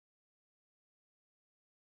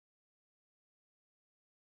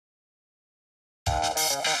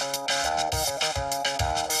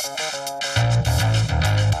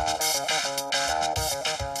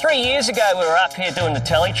3 years ago we were up here doing the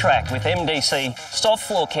Teletrack with MDC soft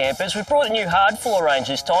floor campers. We brought a new hard floor range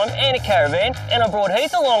this time and a Caravan, and I brought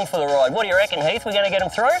Heath along for the ride. What do you reckon, Heath? We're going to get him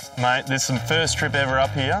through? Mate, this is the first trip ever up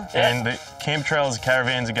here, and the camp trailers and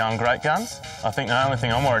caravans are going great guns. I think the only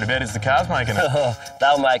thing I'm worried about is the cars making it.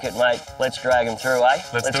 They'll make it, mate. Let's drag them through, eh?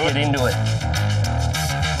 Let's do get into it.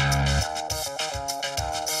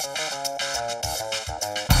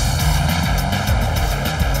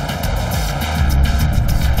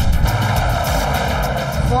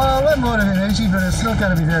 Well, that might have been easy, but it's not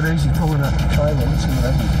going to be that easy pulling a trailer. Let's see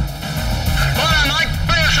what happens. Well done, mate.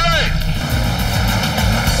 Bring us through.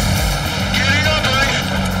 Get it up, please.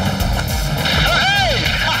 Hey!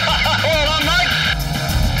 Well done, mate.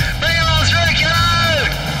 Bring it on through, Kenno.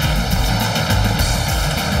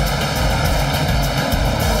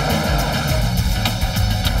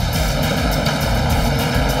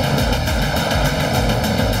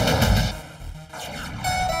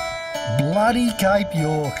 Bloody Cape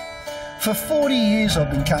York. For 40 years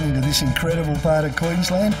I've been coming to this incredible part of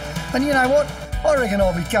Queensland, and you know what? I reckon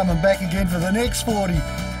I'll be coming back again for the next 40.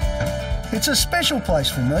 It's a special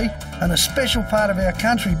place for me and a special part of our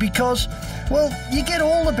country because, well, you get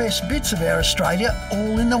all the best bits of our Australia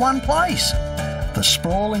all in the one place. The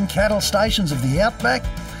sprawling cattle stations of the outback,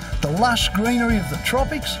 the lush greenery of the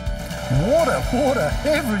tropics, water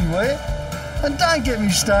everywhere, and don't get me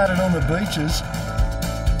started on the beaches.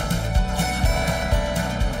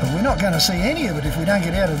 But we're not going to see any of it if we don't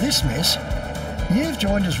get out of this mess. You've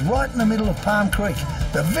joined us right in the middle of Palm Creek,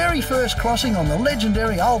 the very first crossing on the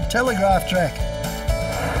legendary old Telegraph track.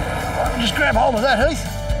 Just grab hold of that, Heath.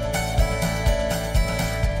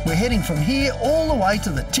 We're heading from here all the way to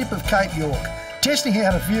the tip of Cape York, testing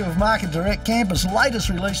out a few of Market Direct Campers' latest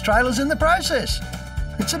release trailers in the process.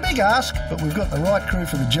 It's a big ask, but we've got the right crew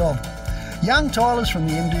for the job. Young Tyler's from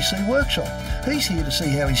the MDC workshop. He's here to see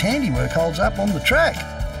how his handiwork holds up on the track.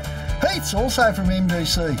 Heath's also from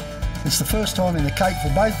MDC. It's the first time in the Cape for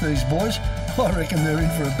both these boys. I reckon they're in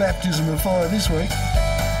for a baptism of fire this week.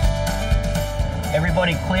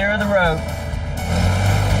 Everybody clear of the road.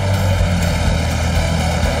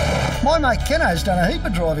 My mate Kenno's done a heap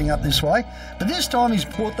of driving up this way, but this time he's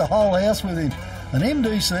brought the whole house with him. An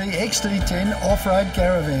MDC XT10 off-road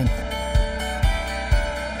caravan.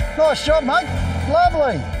 Nice job, mate.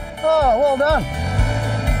 Lovely. Oh, well done.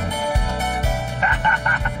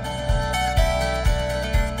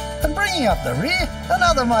 And bringing up the rear,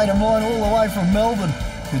 another mate of mine all the way from Melbourne.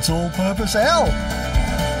 It's All-Purpose Al.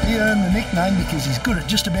 He earned the nickname because he's good at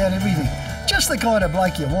just about everything. Just the kind of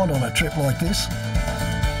bloke you want on a trip like this.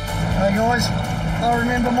 Hey guys, I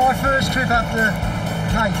remember my first trip up the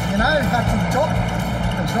Cape, you know, up to the top.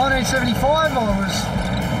 It was 1975, I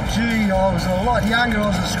was a lot younger, I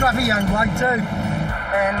was a scruffy young bloke too.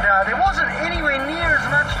 And there wasn't anywhere near as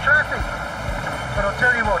much traffic. But I'll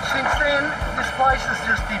tell you what, since then, this place has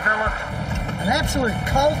just developed an absolute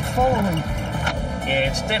cult following.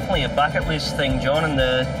 Yeah, it's definitely a bucket list thing, John, and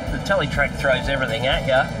the Teletrack throws everything at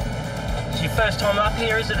you. It's your first time up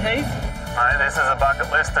here, is it, Heath? Mate, this is a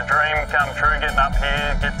bucket list, a dream come true, getting up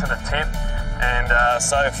here, get to the tip, and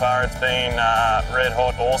so far it's been red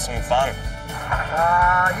hot, awesome fun.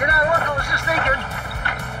 You know what, I was just thinking,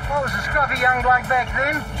 I was a scruffy young bloke back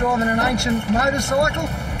then, driving an ancient motorcycle,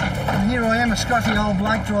 and here I am, a scruffy old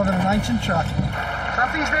bloke driving an ancient truck.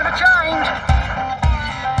 Something's never changed.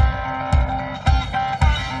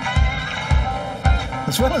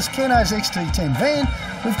 As well as Kenno's XT10 van,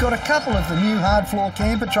 we've got a couple of the new Hardfloor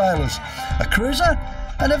camper trailers, a Cruiser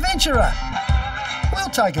and a Venturer. We'll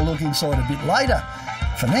take a look inside a bit later.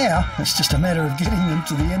 For now, it's just a matter of getting them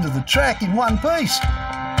to the end of the track in one piece.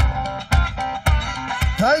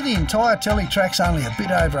 Though the entire Teletrack's only a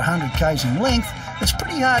bit over 100 k's in length, it's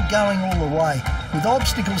pretty hard going all the way, with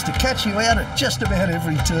obstacles to catch you out at just about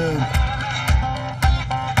every turn.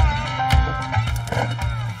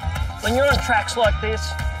 When you're on tracks like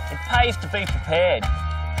this, it pays to be prepared.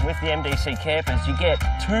 With the MDC campers, you get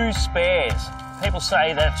 2 spares. People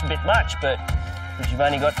say that's a bit much, but because you've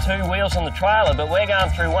only got 2 wheels on the trailer, but we're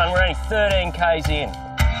going through one, we're only 13 k's in.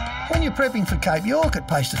 When you're prepping for Cape York, it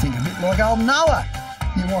pays to think a bit like old Noah.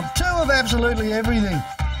 You want 2 of absolutely everything.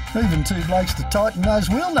 Even 2 blokes to tighten those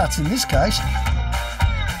wheel nuts in this case.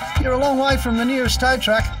 You're a long way from the nearest tow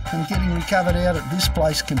truck, and getting recovered out at this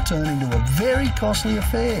place can turn into a very costly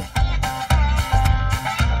affair.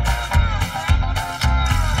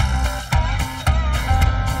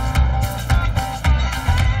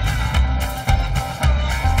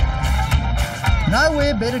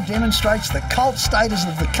 Nowhere better demonstrates the cult status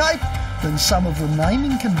of the Cape than some of the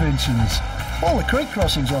naming conventions. All the creek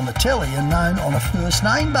crossings on the telly are known on a first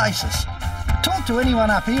name basis. Talk to anyone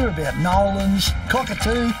up here about Nolan's,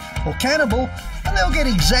 Cockatoo or Cannibal and they'll get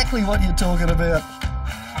exactly what you're talking about.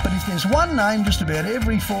 But if there's one name just about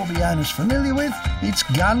every 4B owner's familiar with, it's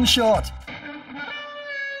Gunshot.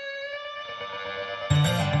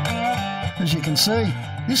 As you can see,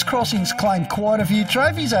 this crossing's claimed quite a few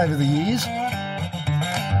trophies over the years.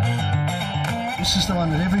 This is the one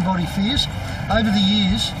that everybody fears. Over the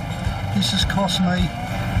years, this has cost me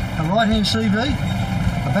a right-hand CV,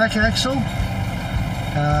 a back axle,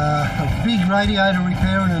 a big radiator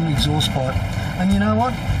repair and an exhaust pipe. And you know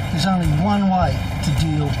what? There's only one way to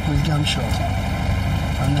deal with Gunshot.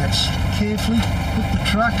 And that's carefully put the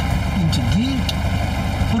truck into gear,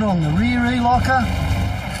 put on the rear e-locker,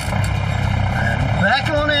 and back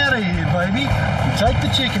on out of here, baby. And take the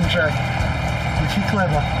chicken track, if you're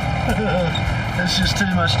clever. There's just too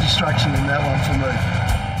much distraction in that one for me.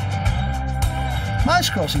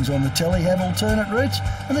 Most crossings on the telly have alternate routes,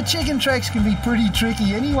 and the chicken tracks can be pretty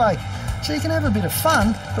tricky anyway, so you can have a bit of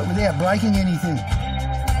fun, but without breaking anything.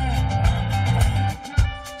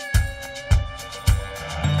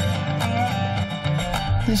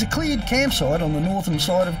 There's a cleared campsite on the northern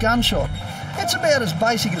side of Gunshot. It's about as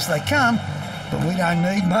basic as they come, but we don't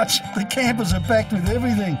need much. The campers are packed with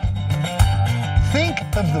everything. Think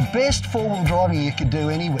of the best four-wheel driving you could do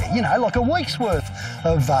anywhere. You know, like a week's worth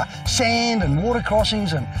of sand and water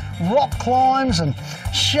crossings and rock climbs and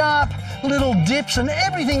sharp little dips and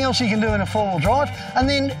everything else you can do in a four-wheel drive, and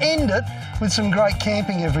then end it with some great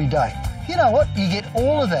camping every day. You know what? You get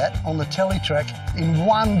all of that on the Teletrack in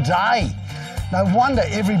one day. No wonder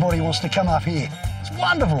everybody wants to come up here. It's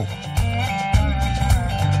wonderful.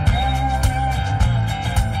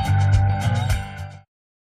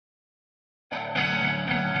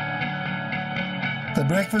 The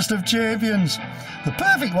Breakfast of Champions. The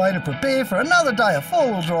perfect way to prepare for another day of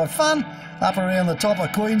four-wheel drive fun up around the top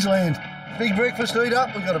of Queensland. Big breakfast eat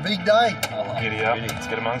up, we've got a big day. Giddy up, let's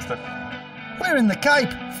get amongst it. We're in the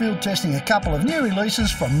Cape, field testing a couple of new releases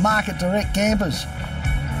from Market Direct campers.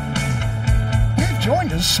 You've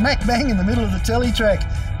joined us smack bang in the middle of the Teletrack,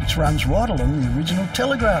 which runs right along the original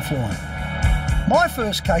Telegraph line. My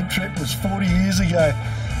first Cape trip was 40 years ago,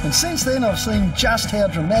 and since then I've seen just how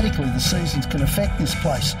dramatically the seasons can affect this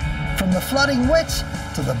place, from the flooding wets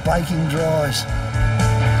to the baking dries.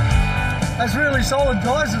 That's really solid,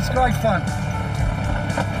 guys. It's great fun.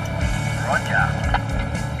 Roger.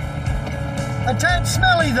 A tad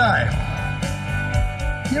smelly though.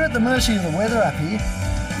 You're at the mercy of the weather up here.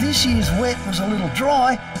 This year's wet was a little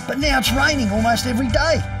dry, but now it's raining almost every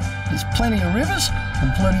day. There's plenty of rivers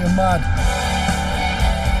and plenty of mud.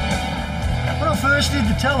 When I first did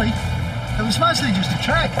the telly, it was mostly just a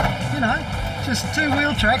track, you know, just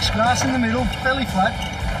two-wheel tracks, grass in the middle, fairly flat.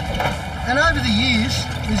 And over the years,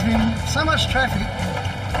 there's been so much traffic,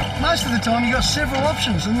 most of the time you've got several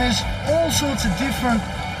options and there's all sorts of different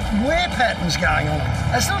wear patterns going on.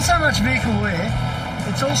 It's not so much vehicle wear,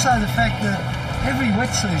 it's also the fact that every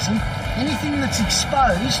wet season, anything that's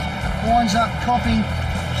exposed winds up copping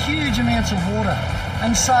huge amounts of water.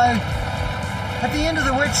 And so, at the end of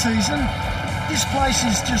the wet season, this place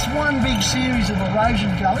is just one big series of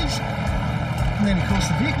erosion gullies. And then of course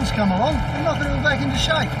the vehicles come along and knock it all back into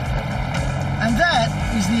shape. And that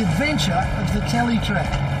is the adventure of the Teletrack,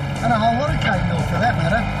 and a whole lot of Cape Milk for that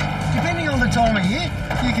matter. Depending on the time of year,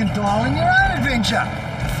 you can dial in your own adventure,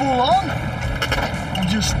 full on, or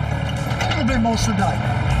just a little bit more sedate.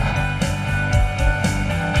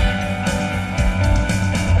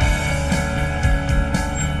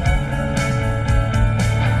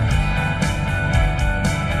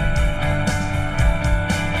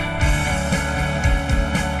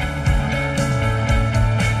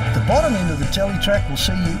 Bottom end of the Teletrack will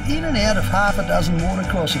see you in and out of half a dozen water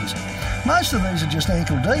crossings. Most of these are just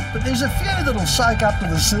ankle deep, but there's a few that'll soak up to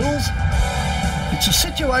the sills. It's a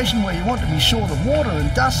situation where you want to be sure the water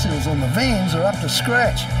and dust sills on the vans are up to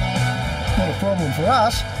scratch. Not a problem for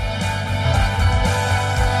us.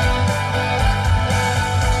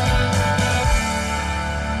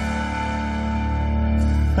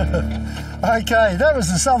 Okay, that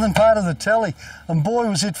was the southern part of the telly, and boy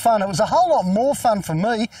was it fun. It was a whole lot more fun for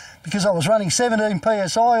me because I was running 17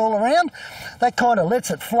 PSI all around. That kind of lets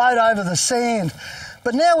it float over the sand.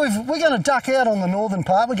 But now we're going to duck out on the northern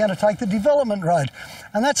part. We're going to take the development road,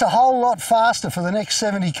 and that's a whole lot faster for the next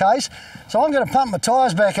 70 k's. So I'm going to pump my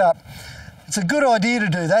tyres back up. It's a good idea to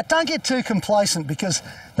do that. Don't get too complacent because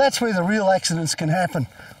that's where the real accidents can happen,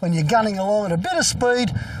 when you're gunning along at a bit of speed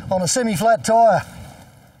on a semi-flat tyre.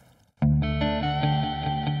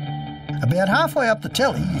 About halfway up the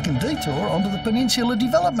telly, you can detour onto the Peninsula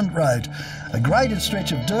Development Road, a graded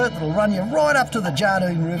stretch of dirt that'll run you right up to the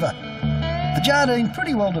Jardine River. The Jardine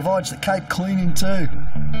pretty well divides the Cape clean in two.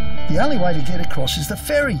 The only way to get across is the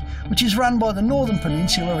ferry, which is run by the Northern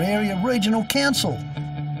Peninsula Area Regional Council.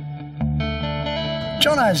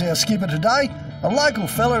 Jono's our skipper today, a local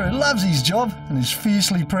fella who loves his job and is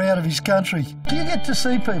fiercely proud of his country. Do you get to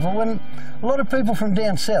see people, when a lot of people from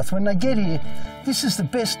down south, when they get here, this is the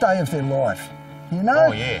best day of their life? You know?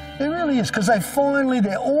 Oh, yeah. It really is, because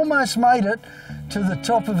they're almost made it to the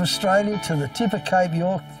top of Australia, to the tip of Cape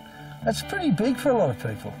York. That's pretty big for a lot of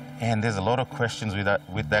people. And there's a lot of questions with that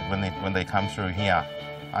when they come through here.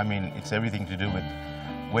 I mean, it's everything to do with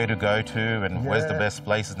where to go to and where's the best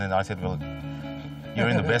places. And then I said, well, you're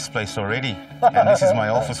in the best place already, and this is my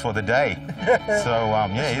office for the day. So,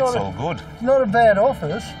 yeah, it's all good. It's not a bad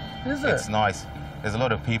office, is it? It's nice. There's a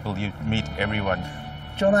lot of people, you meet everyone.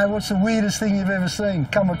 Jono, what's the weirdest thing you've ever seen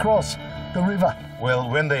come across the river? Well,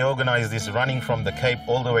 when they organise this running from the Cape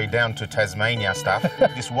all the way down to Tasmania stuff,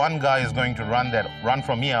 this one guy is going to run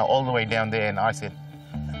from here all the way down there, and I said,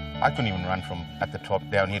 I couldn't even run from at the top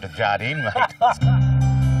down here to Jardine, mate.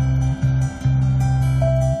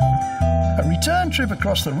 A return trip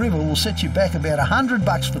across the river will set you back about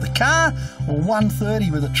 $100 for the car or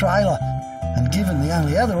 $130 with a trailer. And given the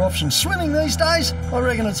only other option swimming these days, I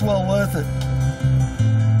reckon it's well worth it.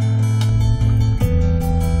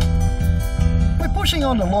 We're pushing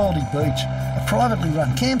on to Loyalty Beach, a privately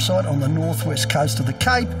run campsite on the northwest coast of the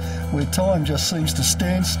Cape, where time just seems to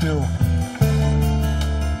stand still.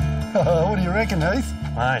 What do you reckon, Heath?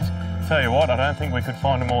 Mate, tell you what, I don't think we could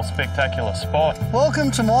find a more spectacular spot.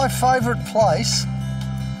 Welcome to my favourite place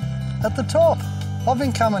at the top. I've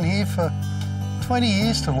been coming here for 20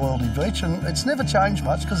 years to Loyalty Beach, and it's never changed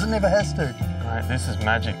much because it never has to. Mate, this is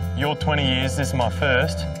magic. You're 20 years, this is my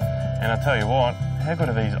first, and I tell you what, how good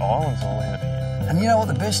are these islands all out here? And you know what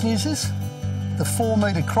the best news is? The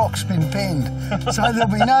 4-metre croc's been penned, so there'll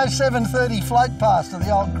be no 7:30 float past of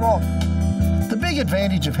the old croc. The big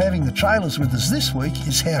advantage of having the trailers with us this week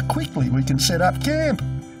is how quickly we can set up camp.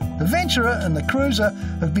 The Venturer and the Cruiser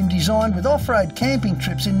have been designed with off-road camping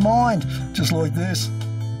trips in mind, just like this.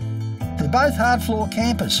 They're both hardfloor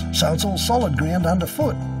campers, so it's all solid ground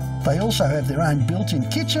underfoot. They also have their own built-in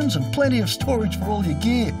kitchens and plenty of storage for all your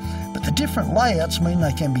gear, but the different layouts mean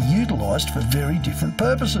they can be utilised for very different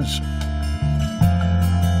purposes.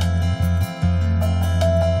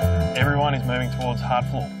 Everyone is moving towards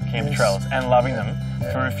hardfloor camping trailers and loving them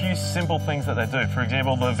for a few simple things that they do. For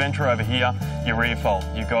example, the Venture over here, your Rearfold.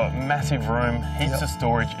 You've got massive room, heaps of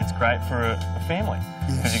storage. It's great for a family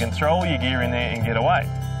because you can throw all your gear in there and get away.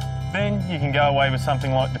 Then you can go away with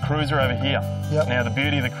something like the Cruiser over here. Now, the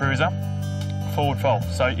beauty of the Cruiser, forward fold.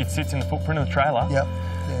 So it sits in the footprint of the trailer.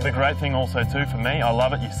 The great thing also too for me, I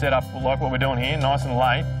love it, you set up like what we're doing here, nice and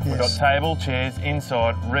late. We've got table, chairs,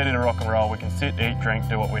 inside, ready to rock and roll. We can sit, eat, drink,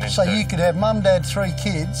 do what we need to do. So you could have mum, dad, 3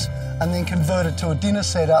 kids and then convert it to a dinner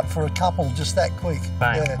setup for a couple just that quick.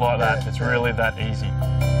 Bang, like that. It's really that easy.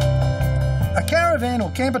 A caravan or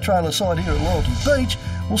camper trailer site here at Loyalty Beach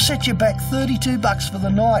will set you back $32 for the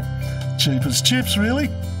night. Cheap as chips, really.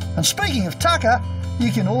 And speaking of tucker,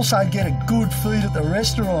 you can also get a good feed at the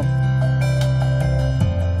restaurant.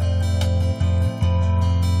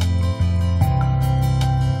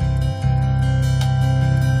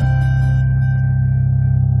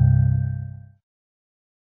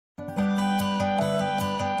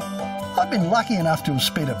 I've been lucky enough to have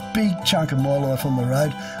spent a big chunk of my life on the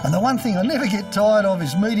road, and the one thing I never get tired of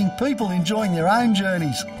is meeting people enjoying their own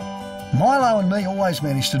journeys. Milo and me always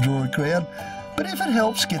manage to draw a crowd, but if it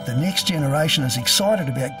helps get the next generation as excited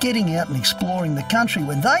about getting out and exploring the country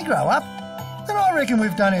when they grow up, then I reckon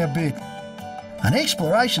we've done our bit. And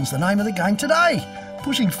exploration's the name of the game today,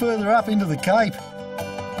 pushing further up into the Cape.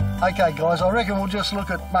 Okay guys, I reckon we'll just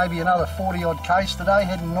look at maybe another 40-odd k's today,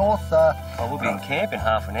 heading north. We'll be in camp in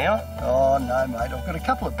half an hour. Oh no mate, I've got a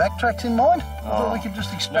couple of backtracks in mind. I thought we could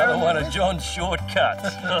just experiment. Another one of John's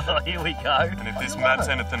shortcuts. Here we go. And if this map's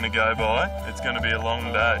anything to go by, it's going to be a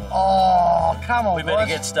long day. Oh, come on We better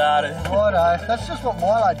get started. Righto, that's just what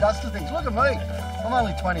Milo does to things. Look at me, I'm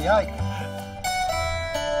only 28.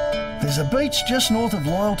 There's a beach just north of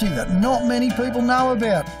Loyalty that not many people know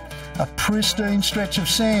about. A pristine stretch of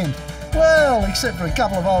sand. Well, except for a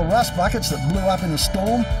couple of old rust buckets that blew up in a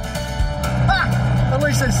storm. Ha! At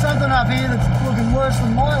least there's something up here that's looking worse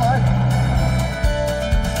than Milo.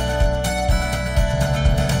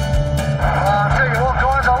 I'll tell you what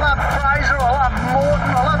guys, I love Fraser, I love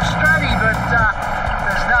Morton, I love Stratty, but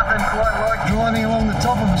there's nothing quite like driving along the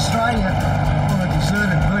top of Australia on a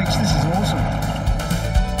deserted beach. This is awesome.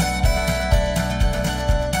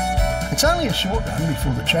 It's only a short run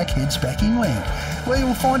before the track heads back inland, where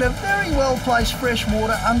you'll find a very well-placed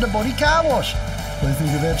freshwater underbody car wash. They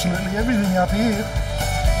think of absolutely everything up here.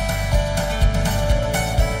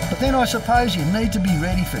 But then I suppose you need to be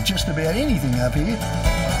ready for just about anything up here.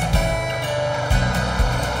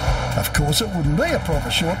 Of course, it wouldn't be a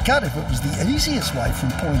proper shortcut if it was the easiest way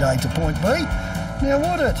from point A to point B. Now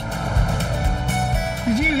would it?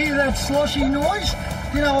 Did you hear that sloshy noise?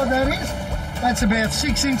 You know what that is? That's about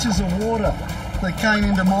 6 inches of water that came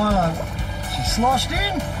into Milo. She sloshed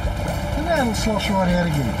in, and now it'll slosh right out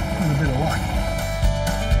again with a bit of luck.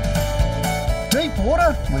 Deep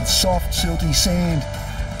water with soft, silty sand.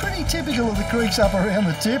 Pretty typical of the creeks up around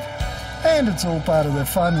the tip, and it's all part of the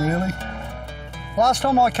fun, really. Last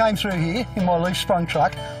time I came through here in my leaf-sprung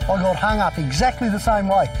truck, I got hung up exactly the same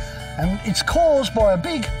way, and it's caused by a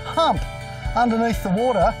big hump underneath the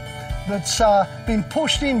water that's been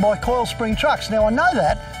pushed in by coil spring trucks. Now I know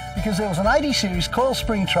that because there was an 80 series coil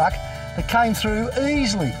spring truck that came through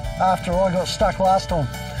easily after I got stuck last time,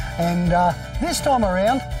 and this time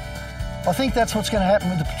around I think that's what's going to happen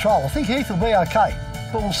with the patrol. I think Heath will be okay,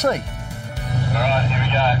 but we'll see. Alright, here we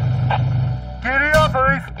go. Giddy up,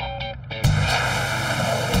 Heath!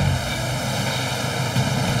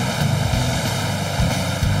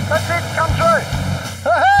 That's it, come through.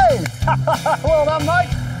 Hey! Well done,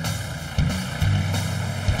 mate.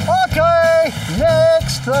 Okay,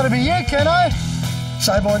 next, that'll be you, Kenno.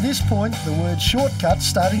 So by this point, the word shortcut's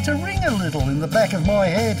starting to ring a little in the back of my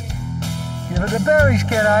head. Give it the berries,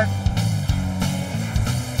 Kenno.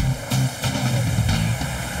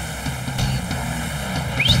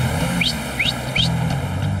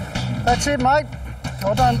 That's it, mate.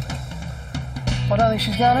 I don't think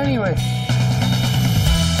she's going anywhere.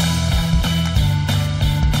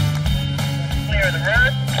 Clear of the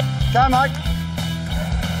road. Go, mate.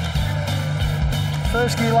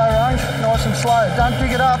 First gear low range, nice and slow. Don't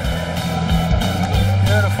pick it up.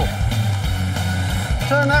 Beautiful.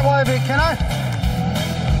 Turn that way a bit, Kenno.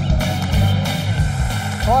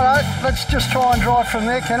 Righto, let's just try and drive from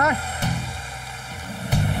there, Kenno.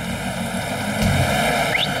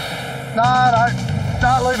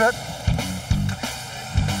 No, leave it.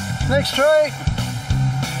 Next tree.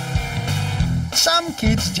 Some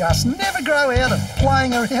kids just never grow out of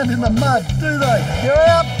playing around in the mud, do they? You're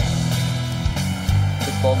out.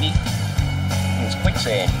 Bit boggy. It's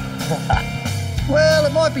quicksand. Well,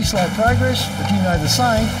 it might be slow progress, but you know the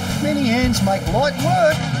saying, many hands make light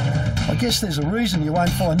work. I guess there's a reason you won't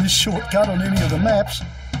find this shortcut on any of the maps.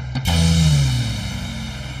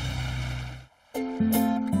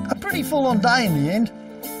 A pretty full-on day in the end.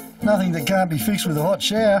 Nothing that can't be fixed with a hot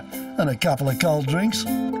shower and a couple of cold drinks.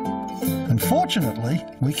 Unfortunately,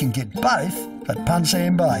 we can get both at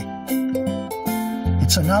Punsam Bay.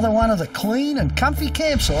 It's another one of the clean and comfy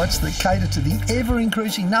campsites that cater to the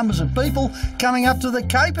ever-increasing numbers of people coming up to the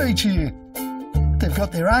Cape each year. They've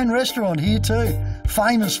got their own restaurant here too,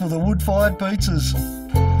 famous for the wood-fired pizzas.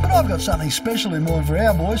 But I've got something special in mind for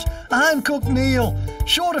our boys, a home-cooked meal,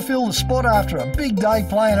 sure to fill the spot after a big day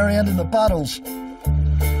playing around in the puddles.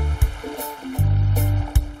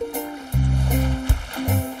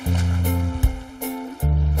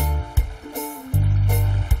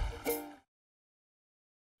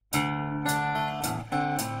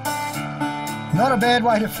 Not a bad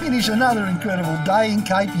way to finish another incredible day in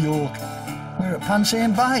Cape York. We're at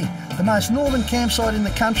Punsam Bay, the most northern campsite in the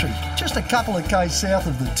country, just a couple of k's south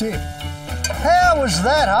of the tip. How was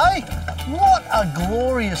that, eh? What a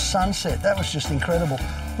glorious sunset. That was just incredible.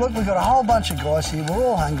 Look, we've got a whole bunch of guys here. We're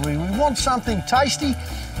all hungry. We want something tasty.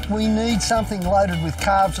 We need something loaded with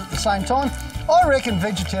carbs at the same time. I reckon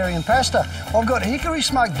vegetarian pasta. I've got hickory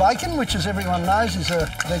smoked bacon, which as everyone knows is a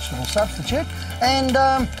vegetable substitute. And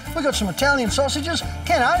we've got some Italian sausages.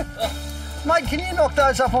 Kenno, mate, can you knock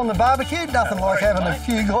those up on the barbecue? Nothing like having a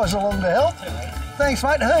few guys along to help. Thanks,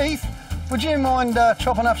 mate. Heath, would you mind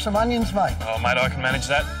chopping up some onions, mate? Oh, mate, I can manage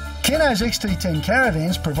that. Kenno's XT10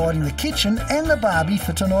 Caravan's providing the kitchen and the barbie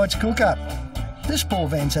for tonight's cook-up. This poor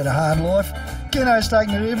van's had a hard life. Kenno's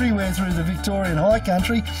taken it everywhere through the Victorian high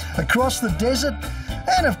country, across the desert,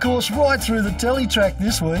 and of course right through the teletrack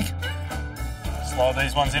this week. Slide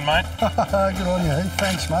these ones in, mate. Good on you, Heath.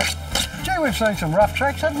 Thanks, mate. Gee, we've seen some rough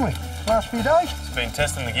tracks, haven't we, last few days? It's been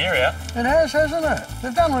testing the gear out. It has, hasn't it?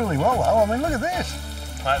 They've done really well, though. I mean, look at this.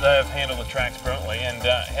 Mate, they have handled the tracks brilliantly, and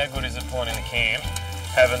how good is it pulling into camp,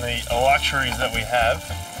 having the luxuries that we have,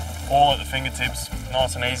 all at the fingertips,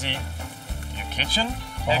 nice and easy. Your kitchen?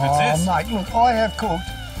 How good's this? Mate, look, I have cooked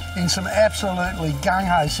in some absolutely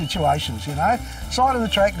gung-ho situations, you know. Side of the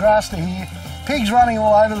track, grass to here, pigs running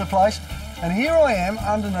all over the place. And here I am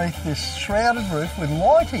underneath this shrouded roof with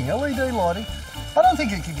lighting, LED lighting. I don't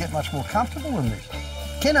think it could get much more comfortable than this.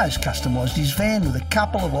 Kenno's customised his van with a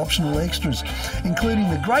couple of optional extras, including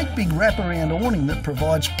the great big wraparound awning that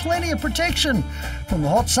provides plenty of protection from the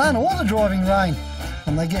hot sun or the driving rain.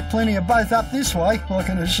 And they get plenty of both up this way, I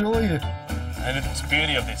can assure you. And it's the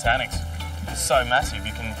beauty of this annex. It's so massive,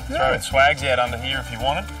 you can throw swags out under here if you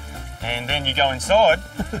want it. And then you go inside,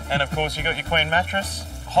 and of course you got your queen mattress,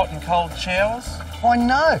 hot and cold showers. I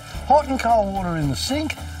know, hot and cold water in the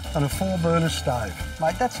sink and a 4-burner stove.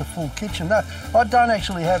 Mate, that's a full kitchen. No, I don't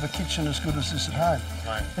actually have a kitchen as good as this at home.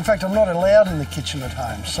 Right. In fact, I'm not allowed in the kitchen at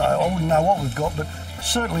home, so I wouldn't know what we've got, but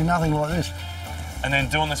certainly nothing like this. And then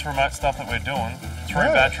doing this remote stuff that we're doing,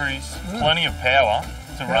 3 batteries, plenty of power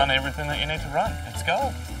to run everything that you need to run. It's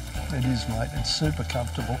gold. It is, mate. It's super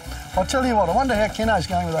comfortable. I'll tell you what, I wonder how Kenno's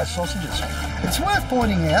going with those sausages. It's worth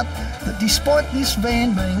pointing out that despite this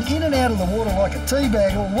van being in and out of the water like a tea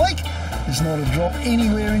bag all week, there's not a drop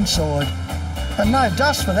anywhere inside. And no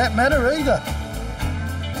dust for that matter either.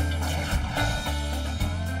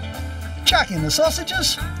 Chuck in the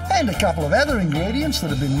sausages and a couple of other ingredients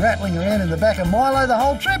that have been rattling around in the back of Milo the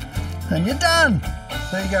whole trip, and you're done.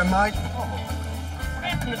 There you go, mate. What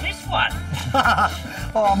happened to this one?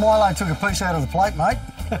 Oh, Milo took a piece out of the plate, mate.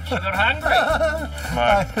 I got hungry.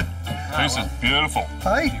 Mate, this is beautiful.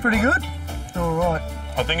 Hey, pretty good? All right.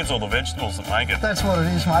 I think it's all the vegetables that make it. That's what it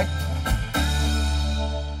is, mate.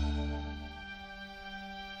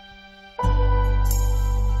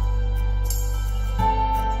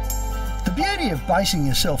 The beauty of basing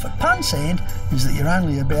yourself at Punsand is that you're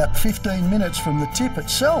only about 15 minutes from the tip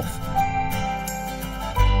itself.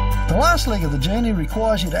 The last leg of the journey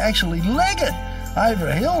requires you to actually leg it over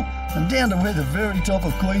a hill and down to where the very top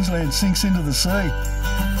of Queensland sinks into the sea.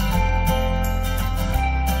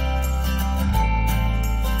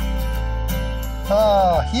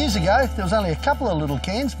 Oh, years ago there was only a couple of little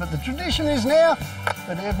cans, but the tradition is now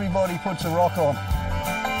that everybody puts a rock on.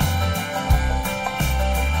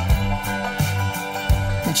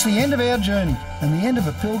 It's the end of our journey and the end of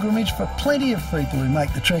a pilgrimage for plenty of people who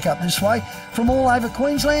make the trek up this way from all over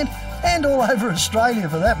Queensland and all over Australia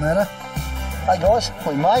for that matter. Hey guys,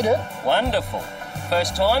 we made it. Wonderful.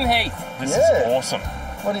 First time, Heath. This is awesome.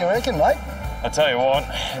 What do you reckon, mate? I tell you what,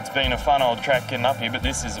 it's been a fun old track getting up here, but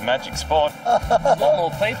this is a magic spot. A lot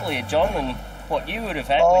more people here, John, than what you would have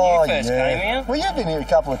had when you first came here. Well, you've been here a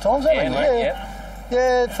couple of times, haven't you? Mate,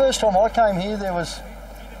 Yeah, the first time I came here there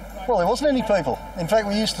wasn't any people. In fact,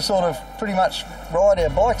 we used to sort of pretty much ride our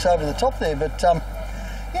bikes over the top there, but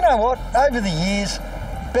you know what, over the years,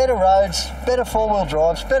 better roads, better four-wheel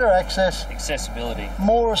drives, better access. Accessibility.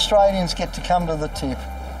 More Australians get to come to the tip.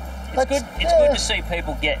 It's good to see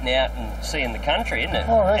people getting out and seeing the country, isn't it?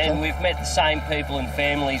 I reckon. And we've met the same people and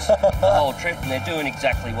families the whole trip, and they're doing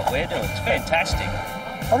exactly what we're doing. It's fantastic.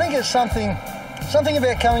 I think it's something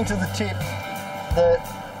about coming to the tip that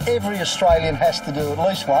every Australian has to do at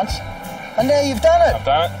least once. And now you've done it. I've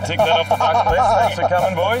done it. Tick that off the bucket list. Thanks for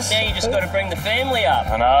coming, boys. Now you just got to bring the family up.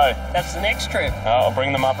 I know. That's the next trip. I'll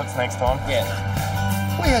bring the Muppets next time. Yeah.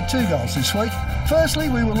 We had 2 goals this week. Firstly,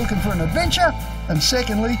 we were looking for an adventure, and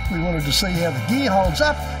secondly, we wanted to see how the gear holds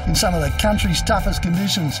up in some of the country's toughest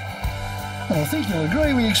conditions. And I think you'll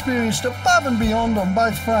agree we experienced above and beyond on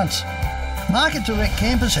both fronts. Market Direct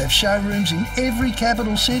campers have showrooms in every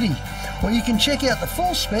capital city, where you can check out the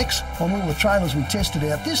full specs on all the trailers we tested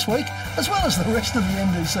out this week, as well as the rest of the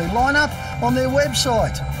MDC lineup on their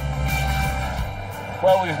website.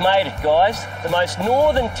 Well, we've made it, guys. The most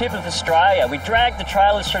northern tip of Australia. We dragged the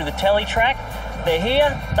trailers through the Teletrack. They're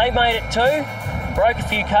here. They made it too. Broke a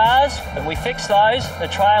few cars, but we fixed those. The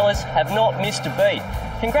trailers have not missed a beat.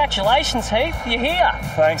 Congratulations, Heath. You're here.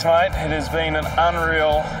 Thanks, mate. It has been an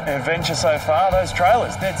unreal adventure so far. Those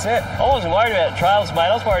trailers, dead set. I wasn't worried about the trailers, mate.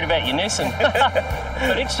 I was worried about your Nissan.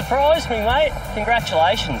 But it surprised me, mate.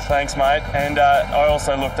 Congratulations. Thanks, mate. And I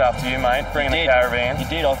also looked after you, mate, bringing the caravan. You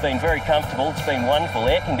did. I've been very comfortable. It's been wonderful.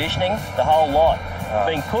 Air conditioning, the whole lot.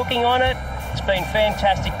 Been cooking on it. It's been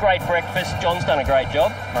fantastic. Great breakfast. John's done a great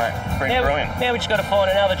job. Mate, brilliant. Now we just got to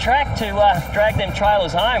find another track to drag them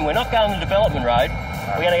trailers home. We're not going the development road.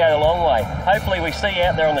 We're going to go the long way. Hopefully we see you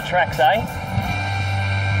out there on the tracks, eh?